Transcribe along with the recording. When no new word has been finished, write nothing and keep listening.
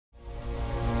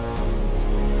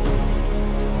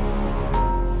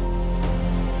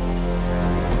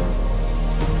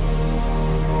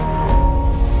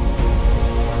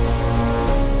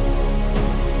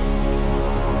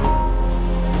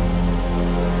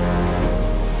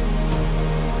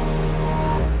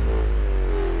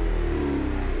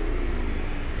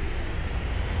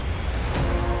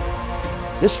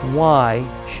This why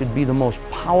should be the most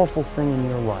powerful thing in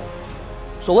your life.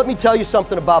 So let me tell you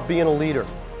something about being a leader.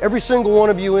 Every single one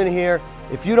of you in here,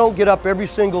 if you don't get up every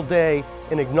single day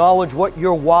and acknowledge what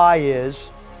your why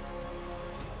is,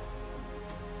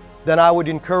 then I would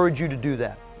encourage you to do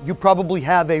that. You probably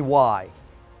have a why.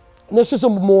 And this is a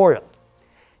memorial.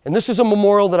 And this is a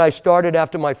memorial that I started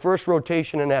after my first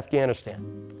rotation in Afghanistan,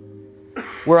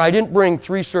 where I didn't bring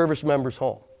 3 service members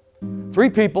home. 3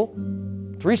 people,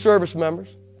 3 service members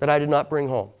that I did not bring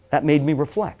home. That made me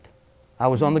reflect. I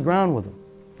was on the ground with them.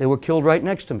 They were killed right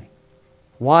next to me.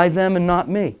 Why them and not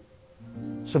me?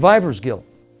 Survivor's guilt.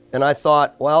 And I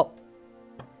thought, well,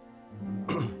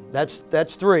 that's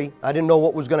 3. I didn't know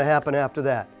what was going to happen after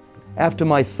that. After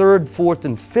my 3rd, 4th,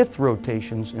 and 5th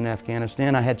rotations in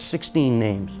Afghanistan, I had 16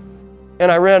 names.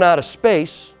 And I ran out of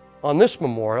space on this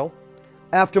memorial.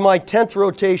 After my 10th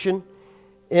rotation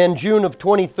in June of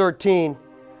 2013,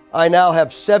 I now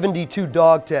have 72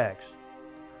 dog tags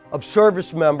of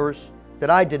service members that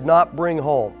I did not bring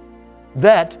home,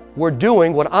 that were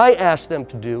doing what I asked them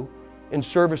to do in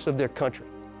service of their country.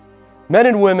 Men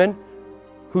and women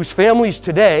whose families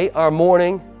today are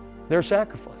mourning their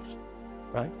sacrifice,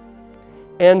 right?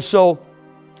 And so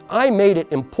I made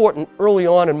it important early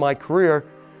on in my career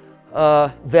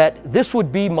that this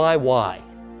would be my why,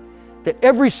 that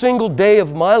every single day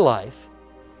of my life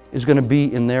is going to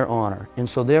be in their honor. And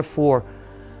so therefore,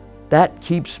 that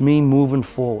keeps me moving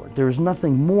forward. There is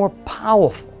nothing more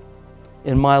powerful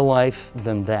in my life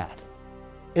than that.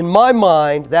 In my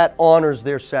mind, that honors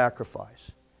their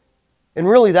sacrifice. And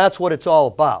really, that's what it's all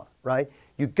about, right?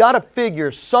 You've got to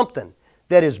figure something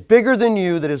that is bigger than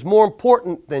you, that is more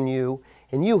important than you,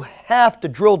 and you have to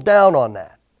drill down on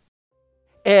that.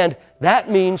 And that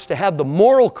means to have the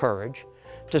moral courage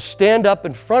to stand up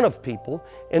in front of people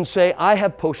and say, I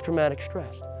have post-traumatic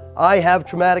stress. I have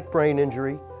traumatic brain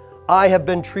injury. I have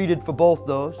been treated for both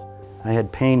those. I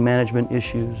had pain management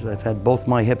issues. I've had both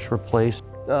my hips replaced.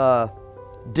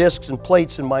 Discs and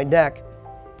plates in my neck.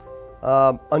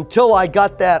 Until I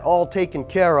got that all taken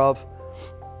care of,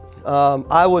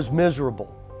 I was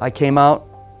miserable. I came out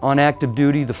on active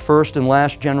duty, the first and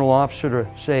last general officer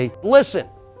to say, listen,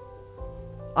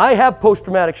 I have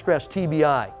post-traumatic stress,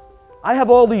 TBI. I have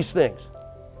all these things.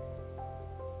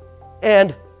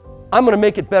 And I'm going to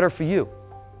make it better for you.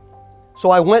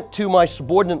 So I went to my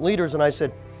subordinate leaders and I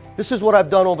said, this is what I've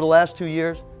done over the last 2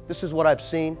 years. This is what I've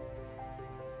seen.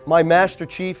 My Master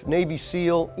Chief, Navy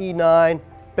SEAL, E9,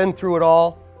 been through it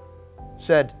all,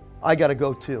 said, I got to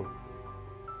go too.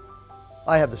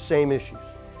 I have the same issues.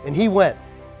 And he went.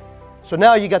 So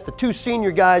now you got the 2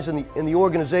 senior guys in the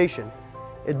organization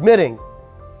admitting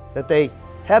that they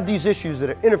have these issues that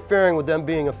are interfering with them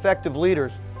being effective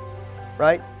leaders,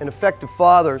 right? And effective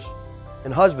fathers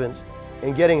and husbands,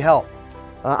 and getting help.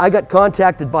 I got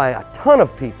contacted by a ton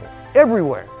of people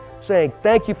everywhere saying,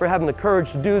 thank you for having the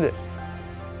courage to do this.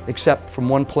 Except from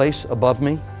one place above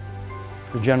me,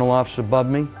 the general officer above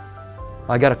me.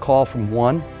 I got a call from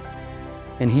one,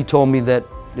 and he told me that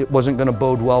it wasn't going to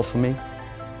bode well for me.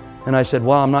 And I said,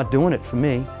 well, I'm not doing it for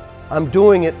me. I'm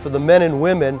doing it for the men and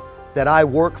women that I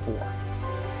work for,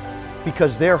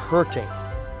 because they're hurting.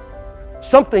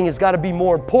 Something has got to be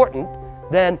more important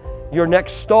than your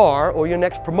next star or your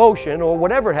next promotion or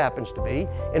whatever it happens to be.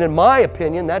 And in my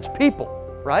opinion, that's people,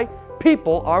 right?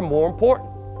 People are more important.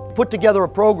 Put together a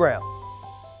program.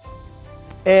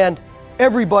 And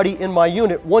everybody in my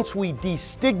unit, once we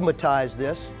destigmatized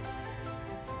this,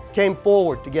 came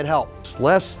forward to get help.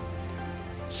 Less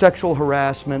sexual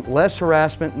harassment, less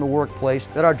harassment in the workplace,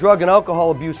 that our drug and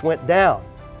alcohol abuse went down,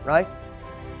 right?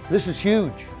 This is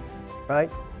huge, right?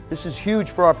 This is huge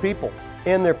for our people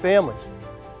and their families.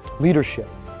 Leadership.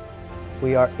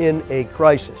 We are in a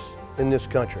crisis in this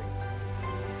country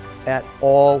at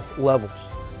all levels,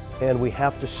 and we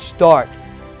have to start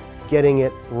getting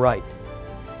it right.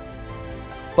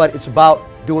 But it's about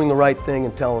doing the right thing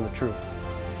and telling the truth.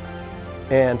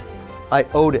 And I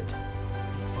owed it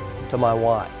to my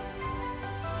why.